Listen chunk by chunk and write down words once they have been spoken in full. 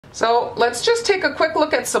So let's just take a quick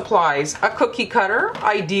look at supplies. A cookie cutter.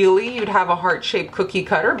 Ideally, you'd have a heart-shaped cookie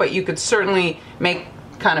cutter, but you could certainly make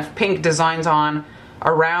kind of pink designs on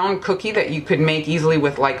a round cookie that you could make easily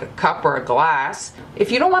with like a cup or a glass.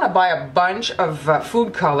 If you don't want to buy a bunch of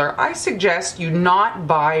food color, I suggest you not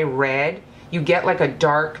buy red. You get like a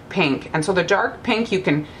dark pink. And so the dark pink, you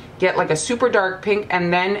can get like a super dark pink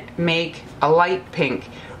and then make a light pink.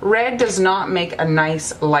 Red does not make a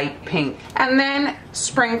nice light pink. And then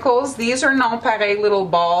sprinkles. These are nonpareil little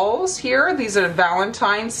balls here. These are a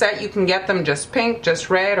Valentine set. You can get them just pink, just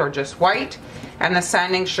red, or just white. And the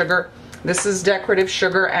sanding sugar. This is decorative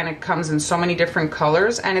sugar and it comes in so many different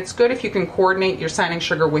colors. And it's good if you can coordinate your sanding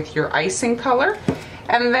sugar with your icing color.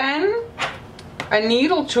 And then a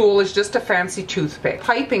needle tool is just a fancy toothpick.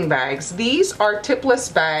 Piping bags. These are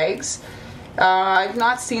tipless bags. I've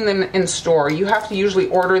not seen them in store. You have to usually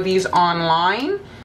order these online.